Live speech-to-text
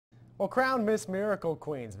Well, crowned Miss Miracle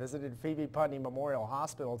Queens visited Phoebe Putney Memorial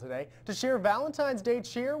Hospital today to share Valentine's Day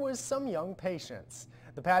cheer with some young patients.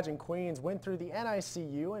 The pageant queens went through the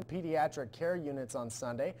NICU and pediatric care units on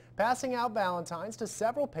Sunday, passing out Valentines to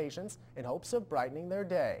several patients in hopes of brightening their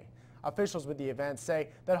day. Officials with the event say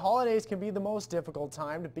that holidays can be the most difficult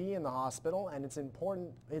time to be in the hospital, and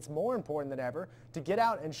it's more important than ever to get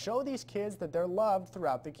out and show these kids that they're loved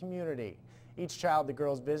throughout the community. Each child the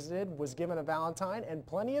girls visited was given a Valentine and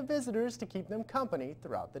plenty of visitors to keep them company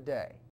throughout the day.